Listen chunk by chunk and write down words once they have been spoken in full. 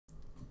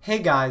Hey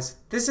guys,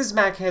 this is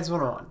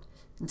MacHeads101,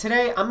 and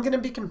today I'm going to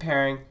be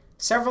comparing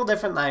several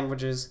different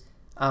languages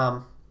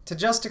to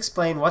just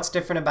explain what's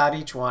different about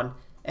each one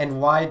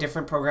and why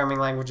different programming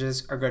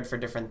languages are good for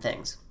different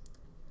things.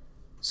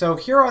 So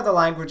here are the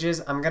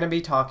languages I'm going to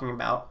be talking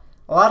about.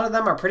 A lot of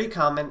them are pretty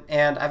common,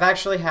 and I've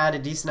actually had a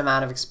decent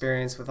amount of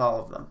experience with all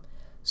of them.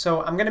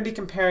 So I'm going to be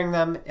comparing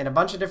them in a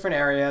bunch of different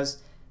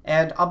areas,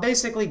 and I'll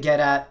basically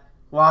get at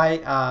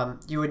why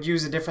you would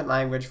use a different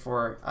language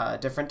for a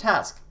different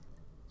task.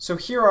 So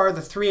here are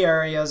the three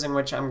areas in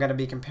which I'm going to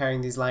be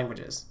comparing these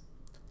languages.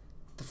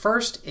 The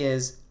first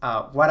is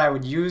what I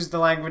would use the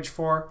language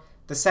for.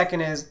 The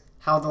second is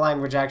how the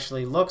language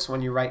actually looks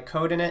when you write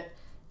code in it.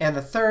 And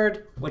the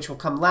third, which will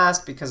come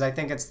last because I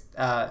think it's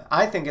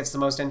the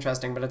most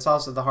interesting, but it's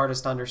also the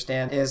hardest to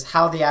understand, is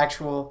how the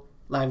actual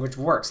language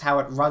works, how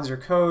it runs your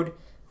code.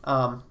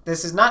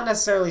 This is not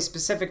necessarily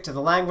specific to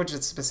the language,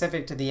 it's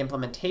specific to the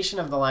implementation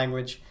of the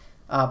language,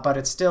 but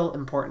it's still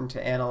important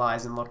to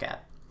analyze and look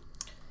at.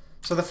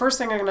 So the first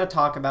thing I'm going to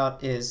talk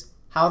about is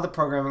how the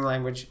programming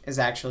language is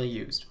actually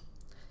used.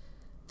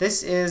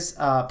 This is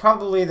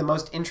probably the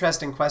most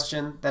interesting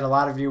question that a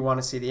lot of you want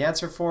to see the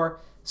answer for,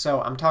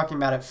 so I'm talking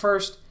about it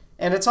first,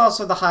 and it's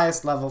also the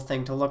highest level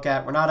thing to look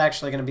at. We're not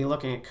actually going to be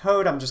looking at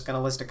code, I'm just going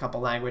to list a couple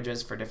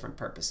languages for different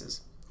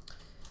purposes.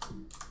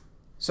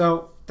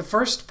 So the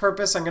first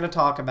purpose I'm going to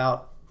talk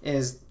about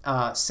is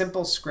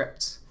simple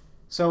scripts.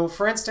 So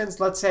for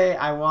instance, let's say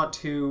I want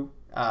to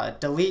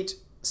delete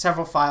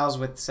several files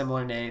with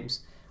similar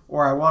names,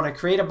 or I want to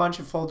create a bunch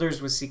of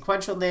folders with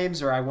sequential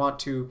names, or I want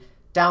to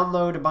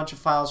download a bunch of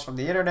files from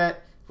the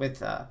internet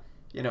with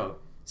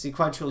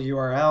sequential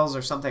URLs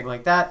or something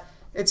like that.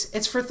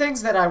 It's for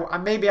things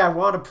that maybe I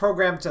want a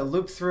program to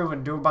loop through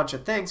and do a bunch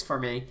of things for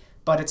me,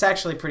 but it's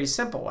actually pretty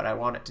simple what I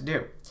want it to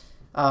do.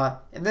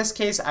 In this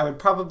case, I would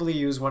probably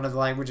use one of the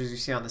languages you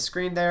see on the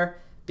screen there,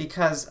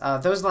 because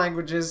those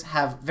languages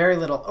have very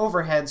little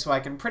overhead, so I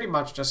can pretty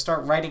much just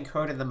start writing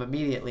code in them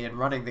immediately and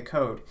running the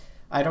code.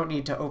 I don't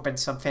need to open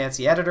some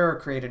fancy editor or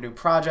create a new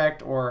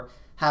project or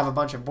have a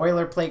bunch of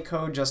boilerplate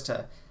code just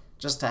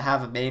to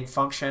have a main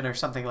function or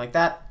something like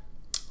that.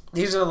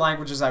 These are the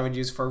languages I would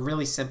use for a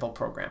really simple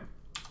program.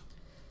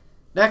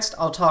 Next,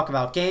 I'll talk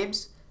about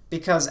games,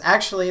 because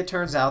actually it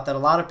turns out that a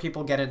lot of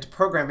people get into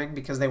programming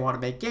because they want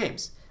to make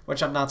games,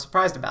 which I'm not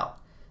surprised about.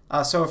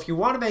 So if you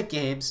want to make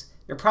games,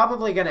 you're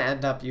probably going to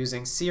end up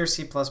using C or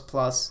C++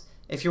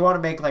 if you want to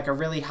make like a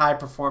really high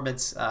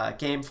performance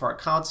game for a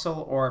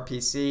console or a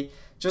PC,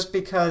 just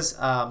because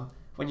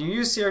when you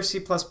use C or C++,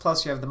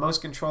 you have the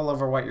most control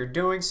over what you're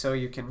doing, so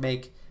you can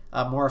make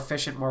more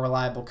efficient, more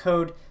reliable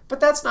code. But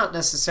that's not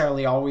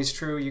necessarily always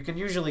true. You can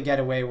usually get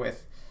away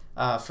with,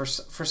 for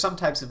some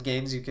types of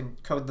games, you can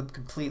code them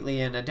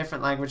completely in a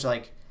different language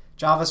like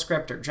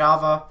JavaScript or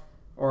Java,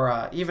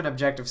 or even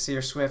Objective-C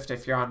or Swift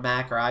if you're on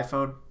Mac or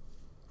iPhone.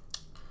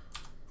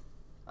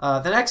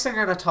 The next thing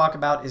I'm going to talk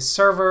about is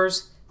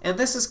servers, and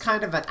this is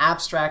kind of an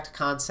abstract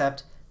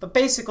concept, but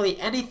basically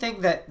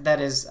anything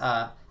that is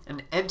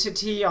an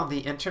entity on the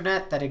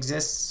internet that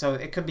exists. So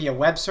it could be a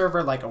web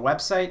server like a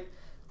website,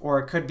 or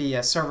it could be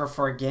a server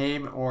for a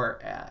game,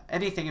 or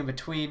anything in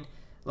between,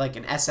 like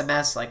an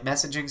SMS, like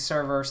messaging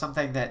server, or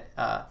something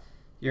that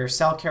your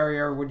cell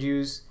carrier would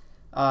use.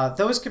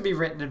 Those can be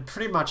written in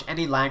pretty much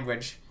any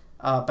language,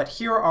 but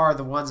here are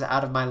the ones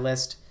out of my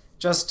list.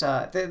 Just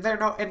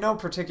they're in no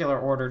particular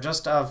order,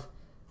 just of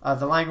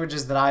the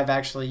languages that I've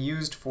actually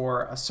used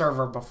for a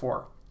server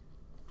before.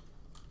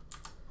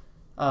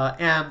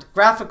 And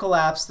graphical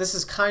apps, this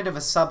is kind of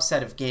a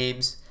subset of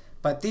games,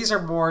 but these are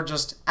more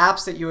just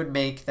apps that you would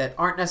make that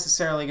aren't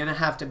necessarily going to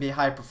have to be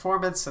high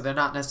performance, so they're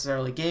not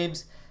necessarily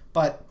games,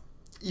 but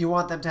you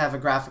want them to have a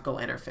graphical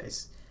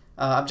interface.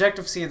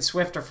 Objective-C and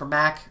Swift are for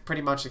Mac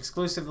pretty much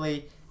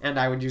exclusively, and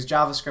I would use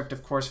JavaScript,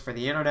 of course, for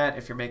the internet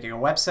if you're making a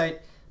website.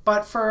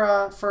 But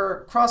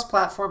for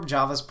cross-platform,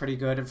 Java's pretty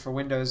good, and for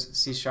Windows,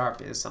 C#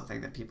 is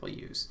something that people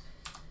use.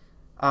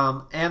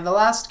 And the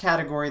last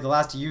category, the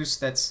last use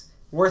that's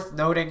worth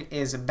noting,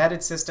 is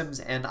embedded systems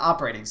and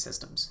operating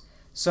systems.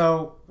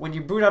 So when you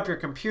boot up your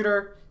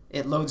computer,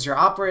 it loads your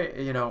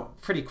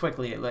pretty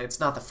quickly. It's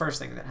not the first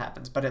thing that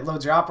happens, but it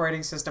loads your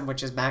operating system,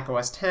 which is Mac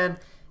OS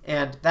X,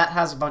 and that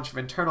has a bunch of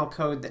internal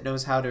code that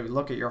knows how to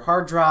look at your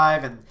hard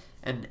drive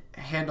and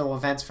handle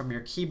events from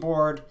your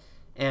keyboard.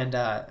 And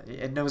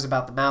it knows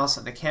about the mouse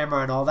and the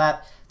camera and all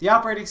that. The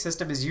operating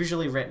system is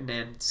usually written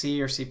in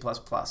C or C++.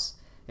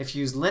 If you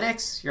use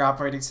Linux, your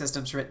operating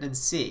system is written in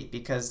C,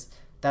 because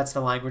that's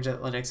the language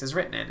that Linux is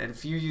written in. And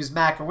if you use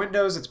Mac or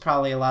Windows, it's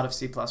probably a lot of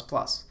C++.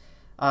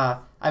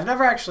 I've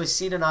never actually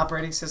seen an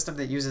operating system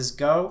that uses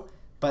Go,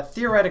 but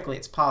theoretically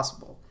it's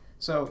possible.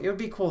 So it would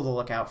be cool to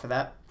look out for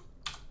that.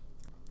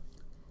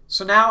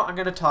 So now I'm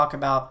going to talk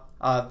about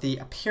the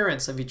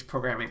appearance of each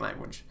programming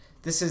language.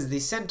 This is the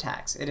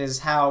syntax. It is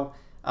how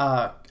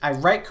I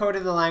write code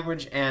in the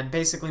language, and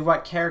basically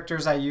what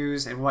characters I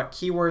use and what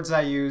keywords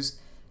I use,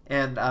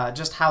 and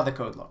just how the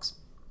code looks.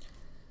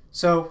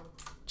 So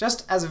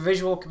just as a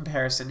visual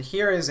comparison,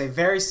 here is a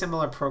very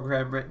similar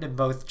program written in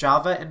both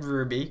Java and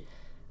Ruby.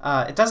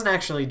 it doesn't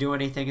actually do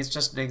anything, it's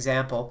just an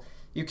example.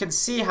 You can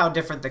see how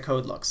different the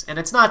code looks. And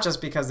it's not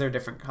just because they're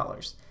different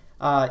colors.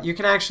 You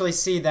can actually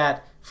see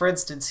that, for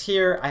instance,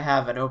 here I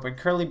have an open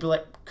curly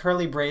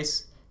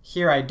brace.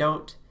 Here I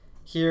don't.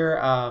 Here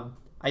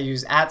I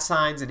use @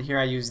 signs, and here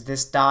I use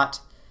this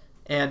dot.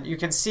 And you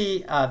can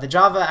see the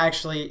Java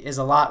actually is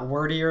a lot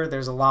wordier.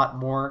 There's a lot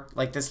more.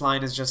 Like this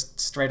line is just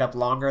straight up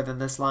longer than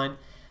this line.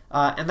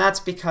 And that's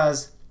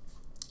because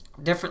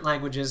different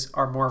languages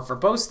are more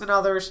verbose than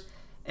others,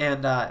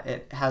 and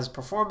it has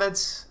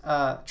performance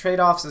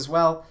trade-offs as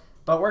well.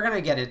 But we're going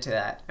to get into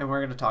that, and we're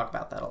going to talk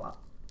about that a lot.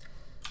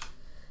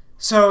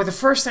 So the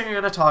first thing I'm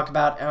going to talk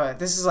about,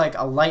 this is like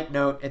a light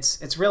note.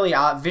 It's really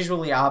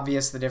visually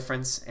obvious, the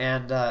difference,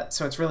 and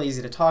so it's really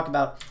easy to talk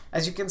about.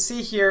 As you can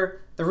see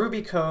here, the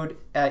Ruby code,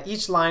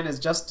 each line is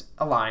just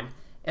a line,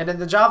 and in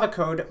the Java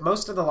code,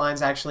 most of the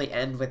lines actually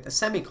end with a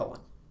semicolon.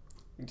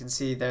 You can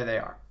see there they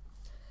are.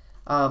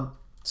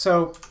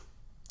 So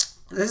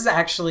this is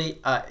actually,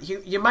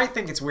 you might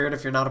think it's weird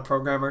if you're not a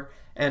programmer,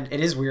 and it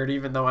is weird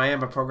even though I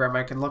am a programmer,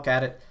 I can look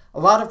at it. A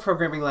lot of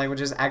programming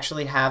languages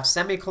actually have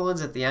semicolons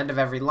at the end of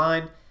every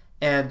line,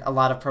 and a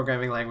lot of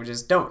programming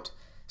languages don't.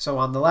 So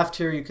on the left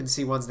here you can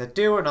see ones that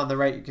do, and on the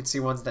right you can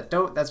see ones that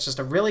don't. That's just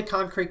a really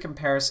concrete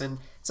comparison.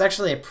 It's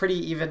actually a pretty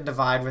even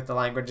divide with the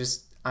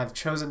languages I've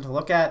chosen to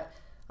look at,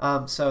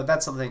 so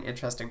that's something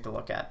interesting to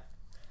look at.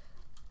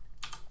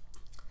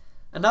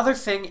 Another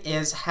thing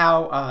is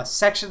how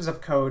sections of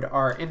code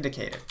are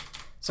indicated.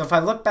 So if I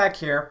look back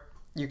here,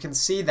 you can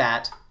see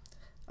that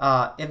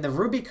in the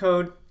Ruby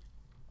code,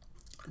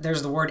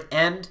 there's the word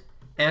end,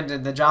 and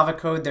in the Java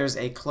code there's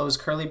a closed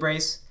curly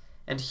brace,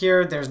 and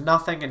here there's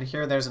nothing, and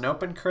here there's an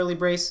open curly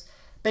brace.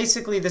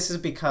 Basically this is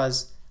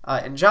because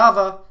in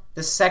Java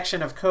this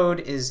section of code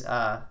is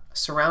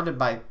surrounded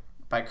by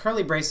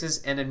curly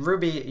braces, and in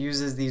Ruby it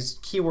uses these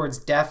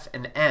keywords def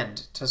and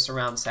end to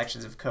surround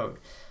sections of code.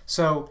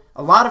 So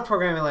a lot of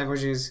programming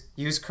languages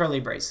use curly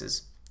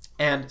braces,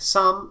 and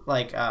some,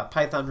 like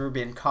Python,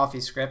 Ruby, and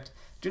CoffeeScript,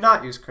 do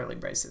not use curly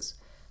braces.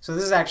 So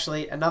this is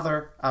actually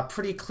another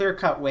pretty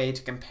clear-cut way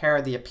to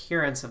compare the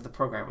appearance of the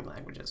programming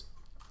languages.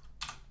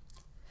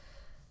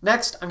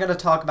 Next, I'm going to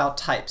talk about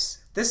types.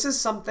 This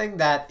is something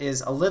that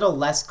is a little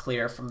less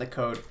clear from the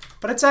code,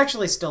 but it's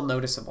actually still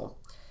noticeable.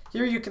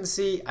 Here you can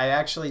see I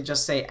actually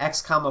just say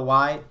x,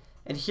 y,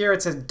 and here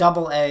it says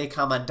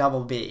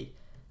AA, B.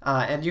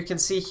 And you can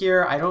see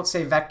here I don't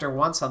say vector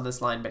once on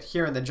this line, but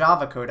here in the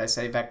Java code I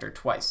say vector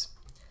twice.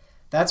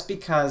 That's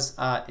because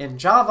in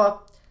Java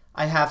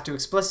I have to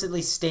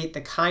explicitly state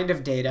the kind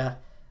of data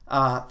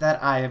that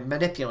I am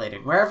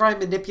manipulating. Wherever I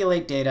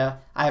manipulate data,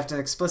 I have to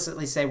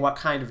explicitly say what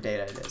kind of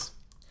data it is.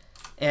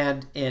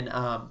 And in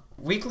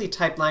weakly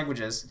typed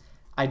languages,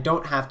 I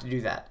don't have to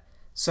do that.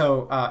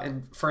 So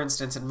for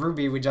instance, in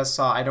Ruby, we just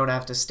saw I don't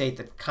have to state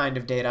the kind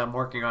of data I'm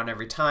working on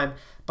every time.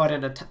 But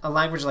in a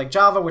language like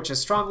Java, which is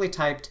strongly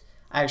typed,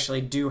 I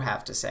actually do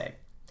have to say.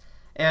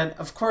 And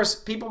of course,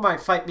 people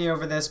might fight me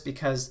over this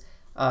because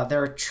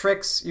there are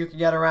tricks you can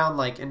get around.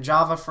 Like in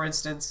Java, for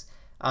instance,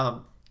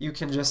 you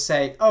can just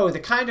say, oh, the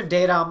kind of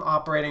data I'm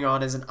operating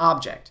on is an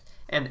object.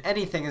 And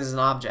anything is an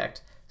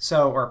object.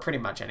 So, or pretty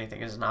much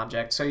anything is an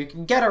object. So you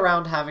can get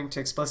around having to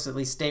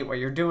explicitly state what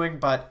you're doing,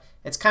 but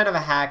it's kind of a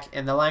hack,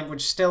 and the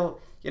language still,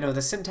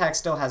 the syntax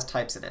still has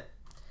types in it.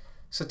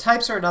 So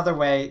types are another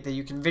way that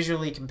you can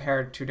visually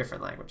compare two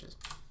different languages.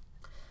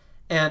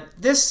 And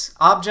this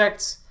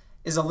objects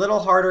is a little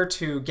harder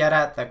to get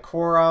at the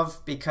core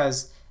of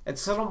because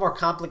it's a little more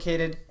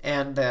complicated,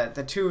 and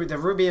the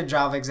Ruby and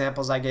Java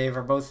examples I gave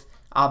are both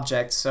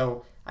objects,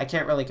 so I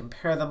can't really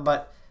compare them.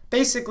 But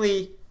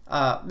basically,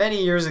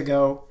 many years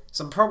ago,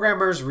 some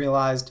programmers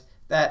realized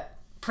that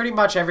pretty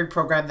much every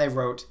program they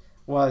wrote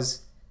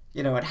was,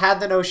 it had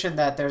the notion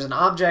that there's an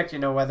object,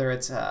 whether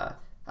it's a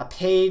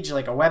page,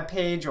 like a web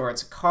page, or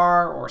it's a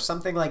car, or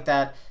something like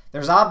that.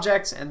 There's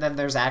objects, and then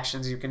there's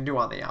actions you can do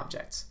on the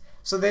objects.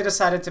 So they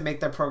decided to make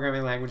their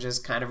programming languages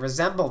kind of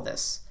resemble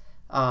this,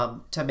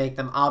 to make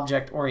them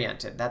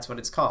object-oriented. That's what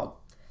it's called.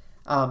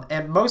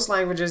 And most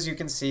languages you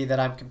can see that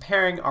I'm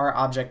comparing are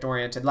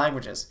object-oriented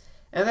languages.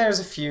 And there's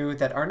a few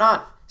that are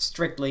not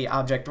strictly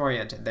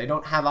object-oriented. They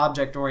don't have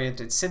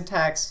object-oriented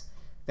syntax.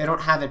 They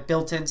don't have it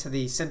built into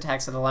the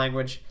syntax of the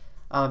language.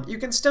 You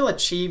can still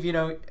achieve,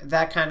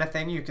 that kind of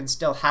thing. You can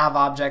still have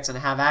objects and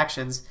have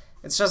actions.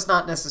 It's just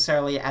not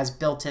necessarily as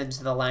built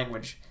into the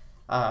language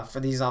for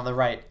these on the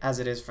right as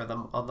it is for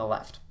them on the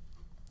left.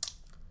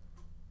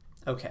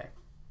 Okay.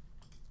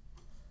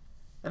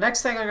 The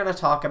next thing I'm going to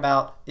talk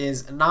about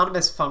is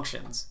anonymous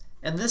functions.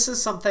 And this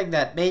is something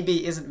that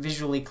maybe isn't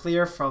visually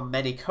clear from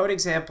many code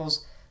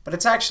examples, but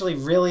it's actually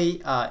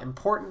really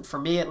important for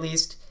me at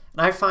least.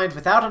 And I find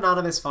without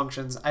anonymous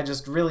functions, I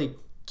just really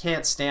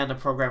can't stand a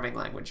programming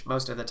language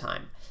most of the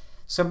time.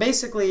 So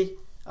basically,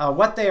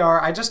 what they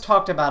are, I just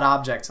talked about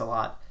objects a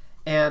lot.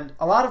 And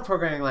a lot of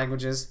programming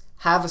languages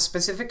have a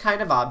specific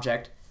kind of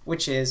object,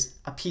 which is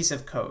a piece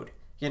of code,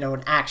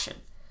 an action.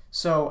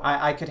 So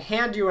I could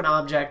hand you an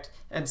object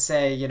and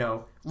say,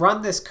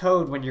 run this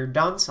code when you're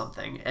done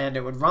something, and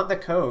it would run the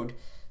code.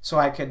 so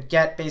I could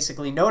get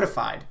basically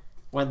notified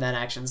when that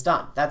action's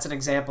done. That's an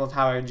example of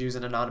how I would use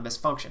an anonymous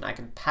function. I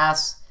can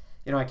pass,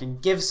 I can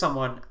give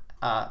someone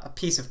a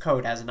piece of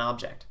code as an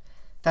object.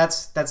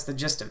 That's the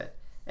gist of it.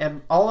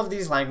 And all of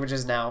these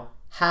languages now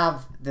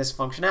have this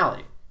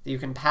functionality. You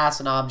can pass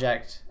an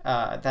object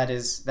that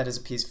is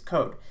a piece of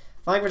code.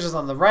 The languages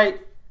on the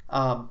right,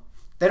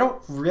 they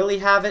don't really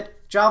have it.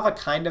 Java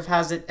kind of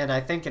has it, and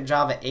I think in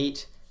Java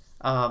 8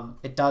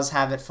 it does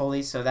have it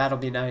fully, so that'll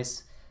be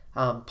nice.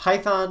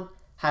 Python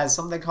has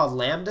something called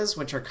lambdas,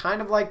 which are kind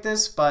of like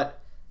this,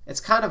 but it's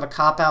kind of a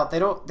cop-out.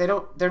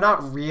 They're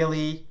not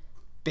really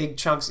big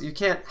chunks. You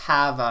can't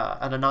have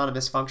an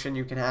anonymous function.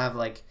 You can have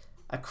like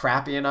a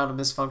crappy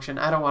anonymous function.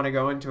 I don't want to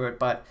go into it,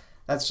 but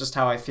that's just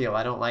how I feel.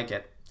 I don't like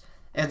it.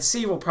 And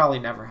C will probably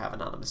never have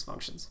anonymous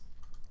functions.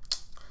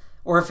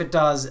 Or if it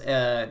does,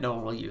 no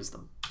one will use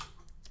them.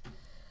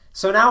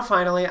 So now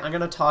finally, I'm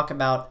going to talk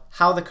about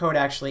how the code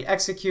actually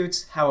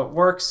executes, how it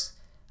works.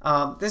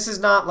 This is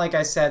not, like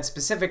I said,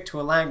 specific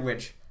to a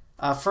language.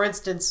 For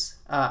instance,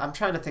 I'm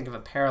trying to think of a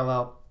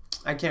parallel.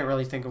 I can't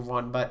really think of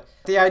one, but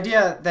the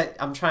idea that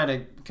I'm trying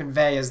to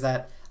convey is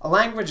that a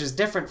language is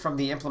different from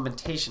the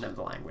implementation of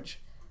the language.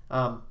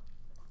 How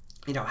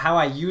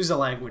I use a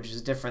language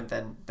is different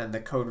than the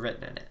code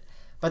written in it.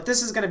 But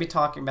this is going to be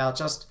talking about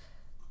just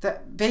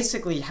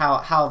basically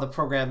how the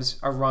programs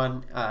are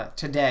run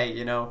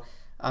today.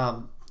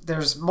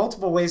 There's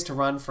multiple ways to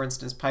run, for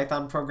instance,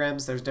 Python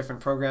programs. There's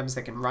different programs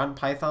that can run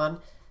Python,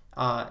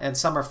 and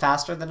some are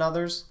faster than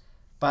others.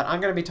 But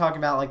I'm going to be talking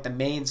about like the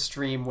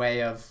mainstream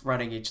way of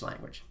running each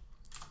language.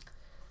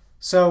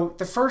 So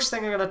the first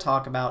thing I'm going to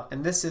talk about,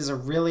 and this is a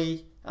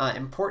really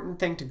important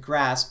thing to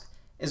grasp,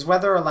 is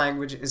whether a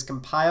language is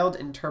compiled,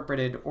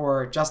 interpreted,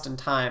 or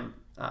just-in-time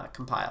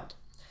compiled.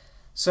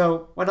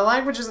 So when a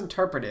language is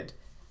interpreted,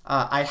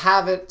 I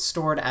have it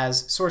stored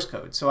as source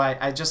code. So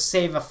I just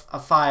save a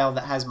file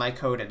that has my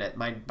code in it,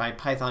 my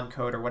Python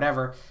code or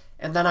whatever,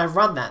 and then I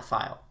run that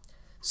file.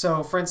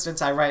 So for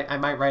instance, I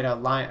might write a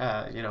line,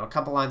 a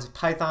couple lines of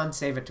Python,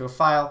 save it to a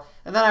file,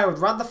 and then I would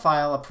run the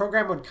file. A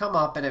program would come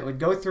up and it would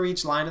go through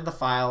each line of the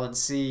file and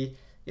see,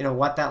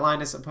 what that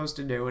line is supposed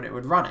to do, and it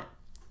would run it.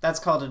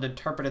 That's called an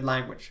interpreted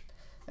language.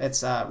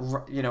 It's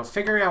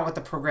figuring out what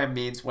the program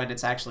means when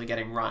it's actually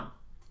getting run.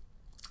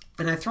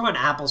 And I throw in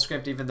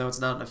AppleScript, even though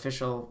it's not an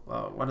official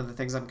one of the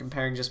things I'm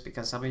comparing, just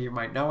because some of you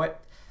might know it.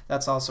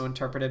 That's also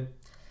interpreted.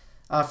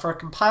 For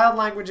compiled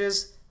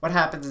languages, what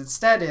happens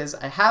instead is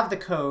I have the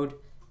code,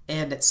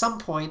 and at some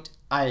point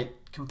I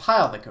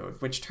compile the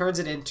code, which turns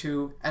it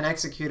into an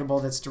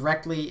executable that's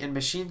directly in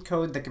machine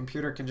code. The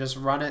computer can just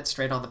run it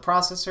straight on the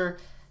processor,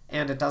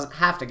 and it doesn't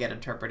have to get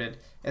interpreted.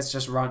 It's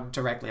just run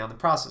directly on the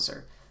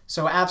processor.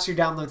 So apps you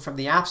download from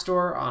the App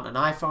Store on an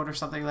iPhone or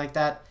something like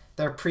that,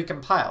 they're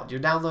pre-compiled.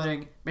 You're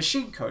downloading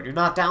machine code. You're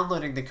not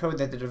downloading the code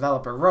that the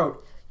developer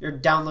wrote. You're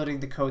downloading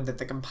the code that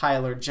the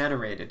compiler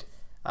generated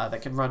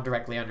that can run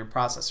directly on your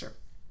processor.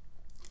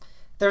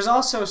 There's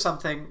also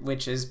something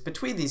which is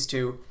between these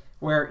two,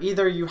 where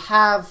either you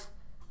have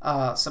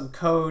some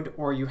code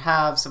or you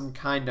have some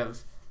kind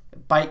of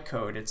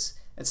bytecode.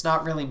 It's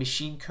not really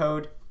machine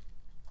code.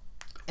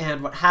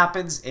 And what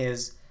happens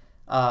is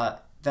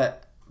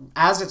that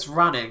as it's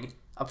running,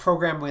 a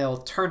program will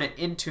turn it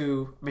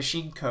into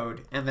machine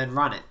code and then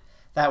run it.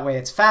 That way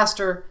it's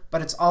faster,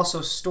 but it's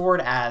also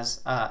stored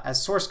as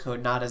source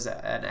code, not as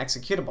an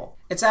executable.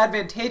 It's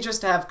advantageous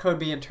to have code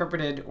be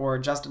interpreted or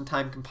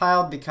just-in-time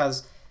compiled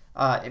because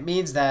it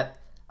means that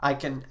I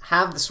can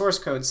have the source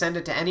code, send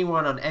it to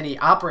anyone on any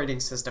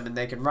operating system, and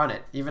they can run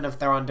it, even if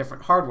they're on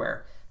different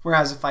hardware.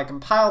 Whereas if I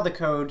compile the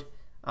code,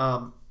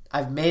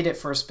 I've made it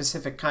for a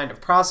specific kind of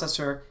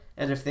processor,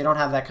 and if they don't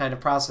have that kind of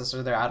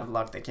processor, they're out of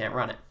luck, they can't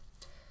run it.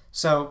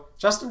 So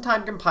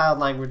just-in-time compiled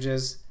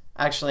languages,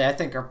 actually, I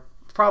think are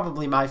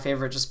probably my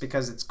favorite just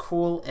because it's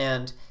cool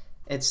and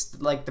it's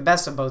like the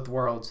best of both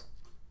worlds.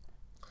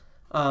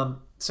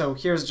 So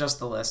here's just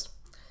the list.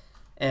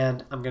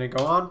 And I'm going to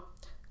go on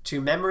to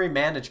memory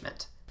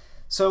management.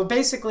 So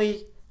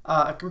basically,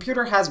 a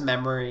computer has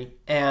memory,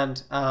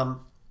 and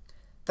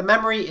the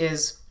memory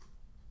is,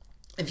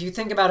 if you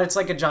think about it, it's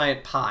like a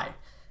giant pie.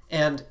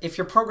 And if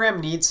your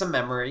program needs some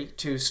memory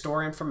to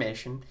store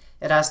information,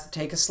 it has to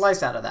take a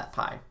slice out of that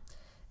pie.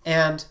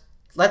 And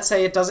let's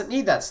say it doesn't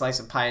need that slice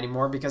of pie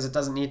anymore because it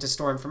doesn't need to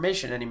store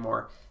information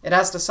anymore. It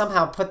has to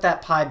somehow put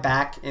that pie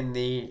back in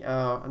the,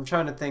 I'm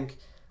trying to think,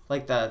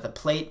 like the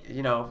plate,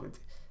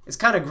 it's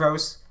kind of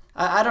gross.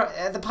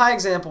 The pie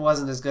example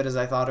wasn't as good as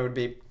I thought it would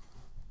be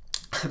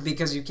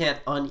because you can't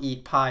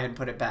uneat pie and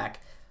put it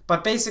back.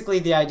 But basically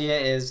the idea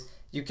is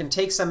you can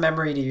take some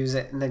memory to use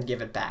it and then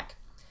give it back.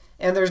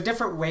 And there's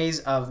different ways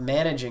of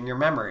managing your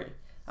memory.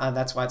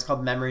 That's why it's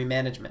called memory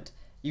management.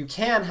 You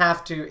can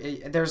have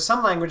to, there's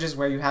some languages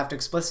where you have to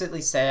explicitly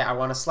say, I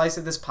want a slice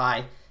of this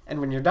pie, and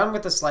when you're done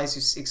with the slice,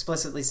 you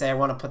explicitly say, I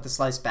want to put the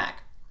slice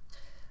back.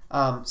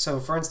 So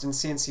for instance,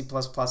 C and C++,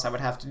 I would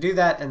have to do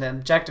that, and then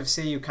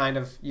Objective-C, you kind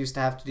of used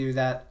to have to do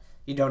that.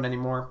 You don't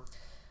anymore.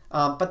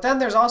 But then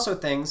there's also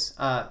things,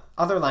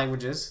 other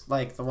languages,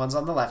 like the ones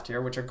on the left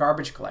here, which are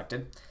garbage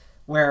collected,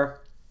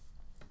 where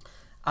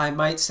I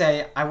might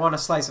say I want a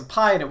slice of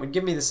pie and it would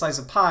give me the slice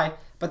of pie,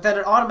 but then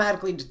it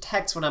automatically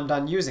detects when I'm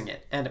done using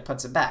it and it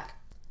puts it back.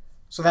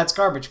 So that's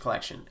garbage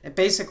collection. It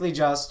basically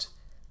just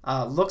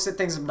looks at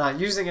things I'm not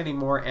using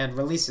anymore and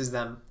releases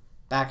them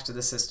back to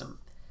the system.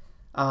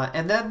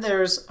 And then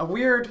there's a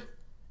weird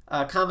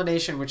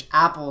combination, which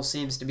Apple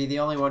seems to be the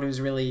only one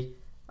who's really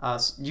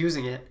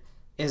using it,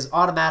 is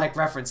automatic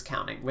reference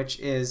counting, which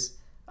is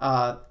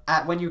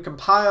when you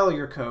compile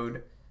your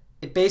code,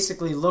 it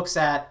basically looks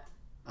at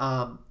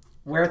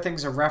where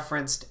things are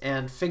referenced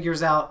and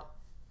figures out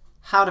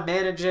how to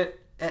manage it.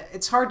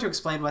 It's hard to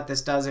explain what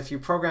this does. If you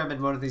program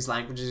in one of these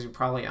languages, you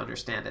probably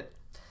understand it.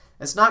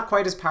 It's not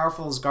quite as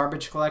powerful as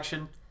garbage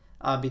collection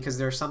because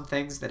there are some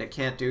things that it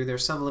can't do.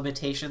 There's some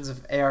limitations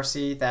of ARC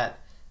that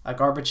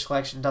garbage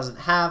collection doesn't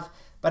have,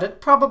 but it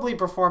probably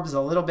performs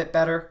a little bit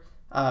better.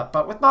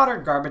 But with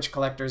modern garbage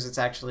collectors, it's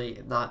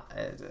actually not,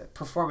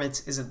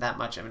 performance isn't that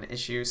much of an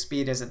issue.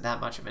 Speed isn't that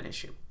much of an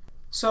issue.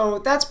 So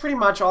that's pretty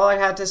much all I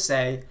had to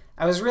say.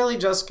 I was really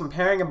just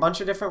comparing a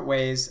bunch of different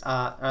ways,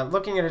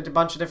 looking at a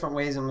bunch of different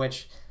ways in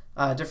which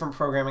different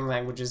programming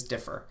languages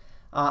differ.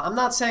 I'm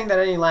not saying that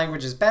any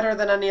language is better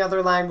than any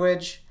other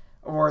language,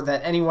 or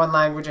that any one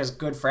language is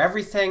good for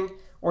everything,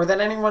 or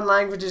that any one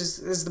language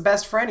is the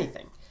best for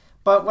anything.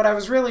 But what I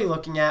was really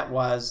looking at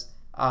was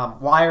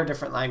why are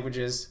different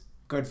languages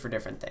good for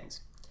different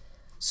things.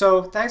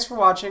 So thanks for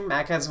watching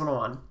MacHeads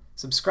 101.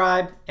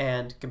 Subscribe,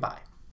 and goodbye.